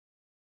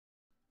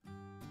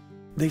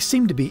They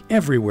seem to be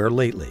everywhere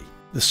lately.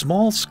 The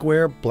small,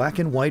 square, black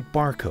and white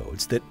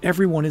barcodes that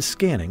everyone is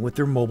scanning with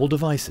their mobile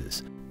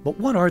devices. But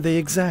what are they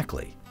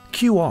exactly?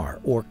 QR,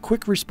 or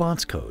Quick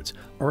Response Codes,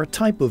 are a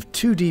type of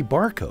 2D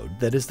barcode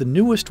that is the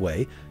newest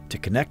way to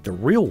connect the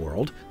real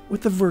world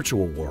with the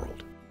virtual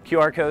world.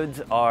 QR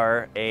codes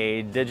are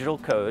a digital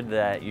code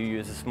that you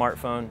use a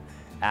smartphone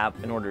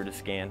app in order to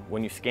scan.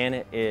 When you scan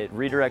it, it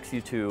redirects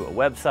you to a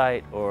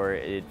website or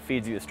it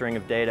feeds you a string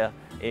of data.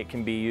 It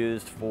can be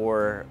used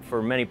for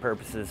many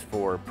purposes,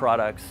 for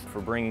products, for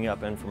bringing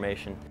up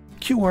information.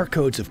 QR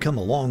codes have come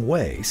a long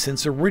way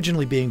since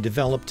originally being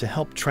developed to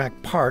help track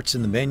parts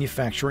in the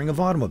manufacturing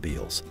of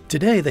automobiles.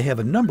 Today, they have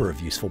a number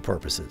of useful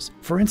purposes.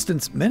 For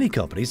instance, many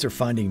companies are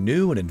finding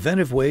new and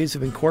inventive ways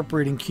of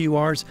incorporating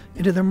QRs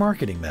into their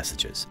marketing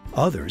messages.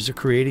 Others are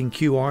creating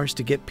QRs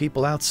to get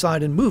people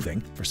outside and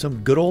moving for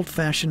some good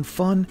old-fashioned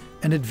fun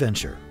and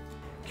adventure.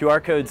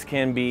 QR codes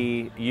can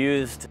be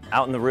used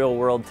out in the real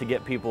world to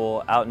get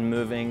people out and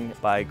moving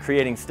by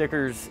creating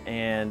stickers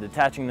and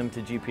attaching them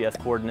to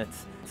GPS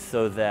coordinates,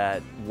 so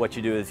that what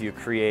you do is you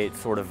create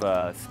sort of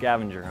a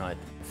scavenger hunt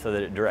so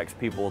that it directs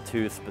people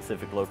to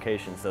specific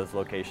locations. Those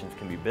locations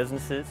can be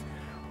businesses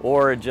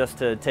or just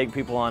to take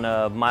people on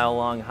a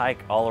mile-long hike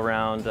all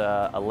around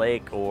a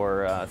lake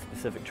or a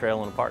specific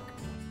trail in a park.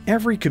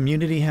 Every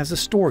community has a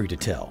story to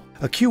tell.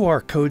 A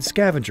QR code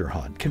scavenger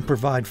hunt can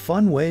provide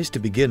fun ways to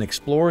begin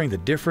exploring the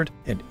different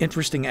and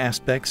interesting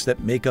aspects that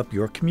make up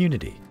your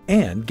community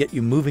and get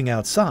you moving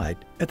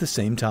outside at the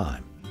same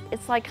time.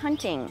 It's like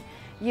hunting.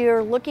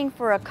 You're looking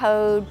for a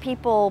code,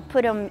 people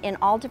put them in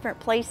all different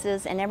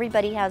places and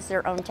everybody has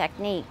their own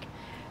technique.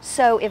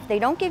 So if they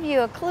don't give you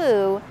a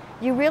clue,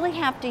 you really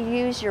have to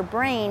use your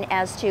brain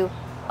as to,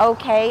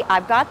 okay,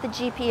 I've got the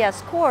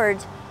GPS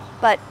cords,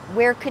 but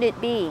where could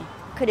it be?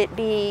 Could it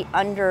be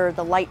under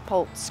the light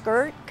pole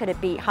skirt? Could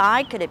it be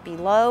high? Could it be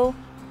low?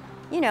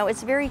 You know,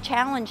 it's very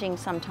challenging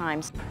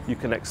sometimes. You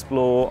can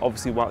explore,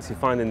 obviously whilst you're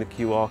finding the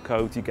QR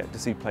codes, you get to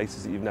see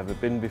places that you've never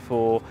been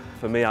before.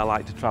 For me, I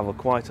like to travel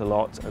quite a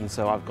lot, and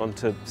so I've gone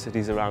to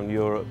cities around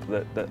Europe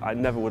that I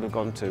never would have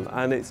gone to.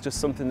 And it's just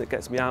something that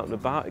gets me out and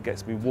about, it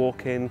gets me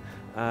walking,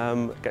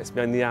 gets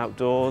me in the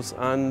outdoors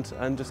and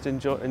just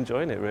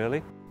enjoying it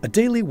really. A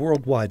daily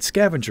worldwide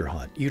scavenger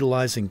hunt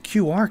utilizing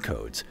QR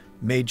codes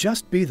may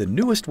just be the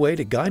newest way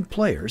to guide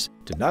players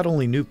to not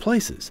only new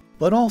places,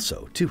 but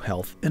also to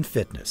health and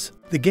fitness.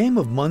 The game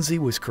of Munzee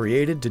was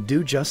created to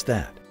do just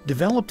that.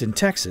 Developed in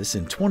Texas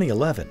in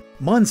 2011,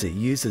 Munzee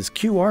uses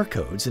QR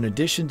codes in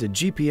addition to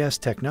GPS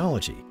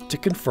technology to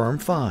confirm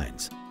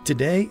finds.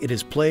 Today, it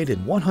is played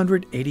in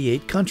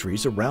 188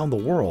 countries around the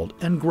world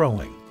and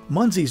growing.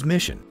 Munzee's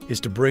mission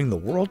is to bring the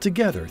world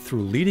together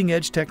through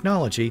leading-edge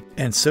technology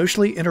and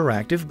socially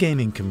interactive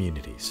gaming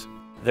communities.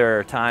 There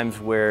are times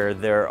where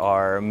there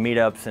are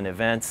meetups and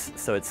events,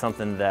 so it's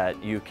something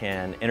that you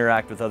can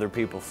interact with other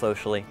people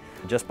socially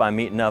just by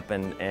meeting up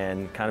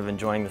and kind of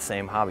enjoying the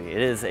same hobby. It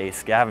is a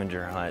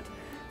scavenger hunt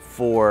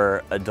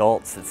for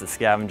adults. It's a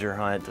scavenger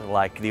hunt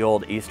like the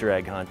old Easter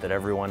egg hunt that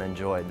everyone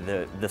enjoyed.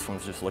 This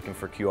one's just looking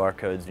for QR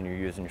codes and you're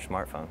using your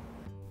smartphone.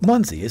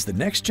 Munzee is the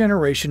next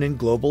generation in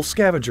global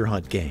scavenger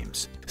hunt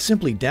games.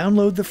 Simply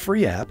download the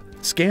free app,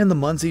 scan the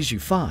Munzees you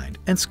find,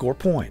 and score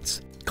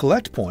points.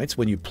 Collect points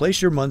when you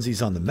place your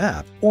Munzees on the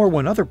map or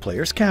when other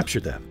players capture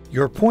them.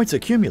 Your points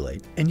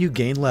accumulate and you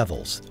gain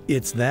levels.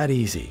 It's that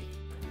easy.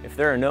 If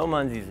there are no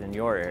Munzees in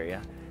your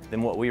area,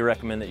 then what we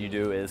recommend that you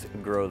do is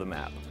grow the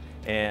map.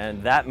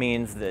 And that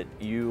means that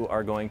you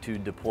are going to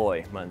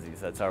deploy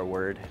Munzees, that's our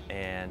word,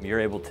 and you're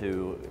able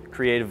to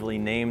creatively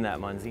name that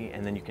Munzee,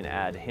 and then you can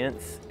add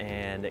hints,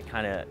 and it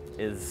kind of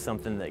is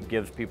something that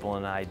gives people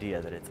an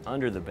idea that it's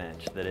under the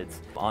bench, that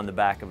it's on the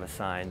back of a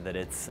sign, that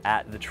it's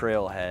at the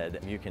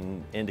trailhead. You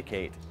can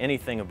indicate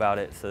anything about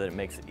it so that it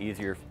makes it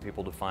easier for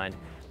people to find,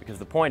 because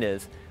the point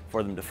is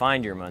for them to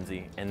find your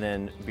Munzee and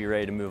then be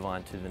ready to move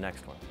on to the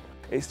next one.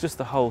 It's just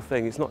the whole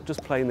thing. It's not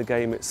just playing the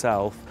game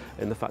itself,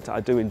 in the fact that I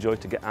do enjoy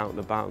to get out and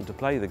about and to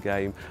play the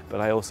game,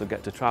 but I also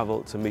get to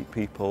travel, to meet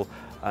people,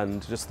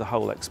 and just the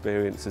whole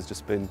experience has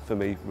just been, for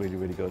me, really,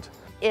 really good.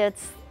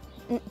 It's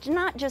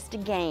not just a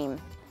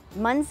game.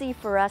 Munzee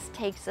for us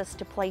takes us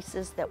to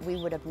places that we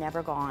would have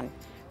never gone.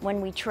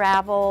 When we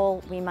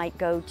travel, we might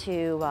go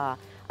to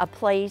a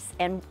place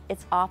and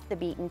it's off the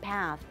beaten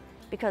path,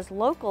 because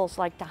locals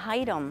like to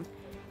hide them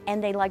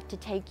and they like to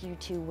take you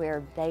to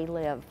where they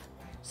live.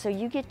 So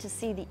you get to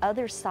see the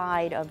other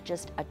side of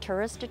just a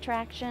tourist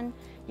attraction.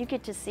 You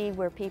get to see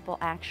where people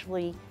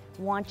actually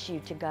want you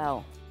to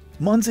go.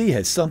 Munzee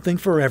has something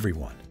for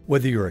everyone.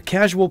 Whether you're a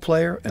casual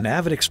player, an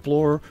avid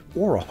explorer,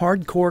 or a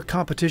hardcore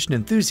competition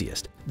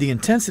enthusiast, the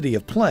intensity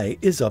of play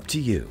is up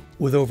to you.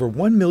 With over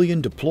 1 million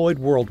deployed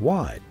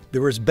worldwide,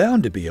 there is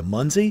bound to be a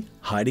Munzee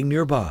hiding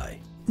nearby.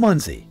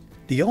 Munzee,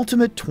 the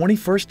ultimate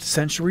 21st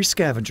century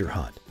scavenger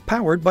hunt,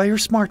 powered by your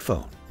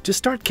smartphone. To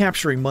start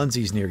capturing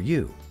Munzees near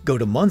you, go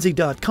to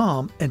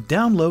Munzee.com and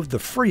download the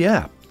free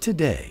app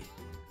today.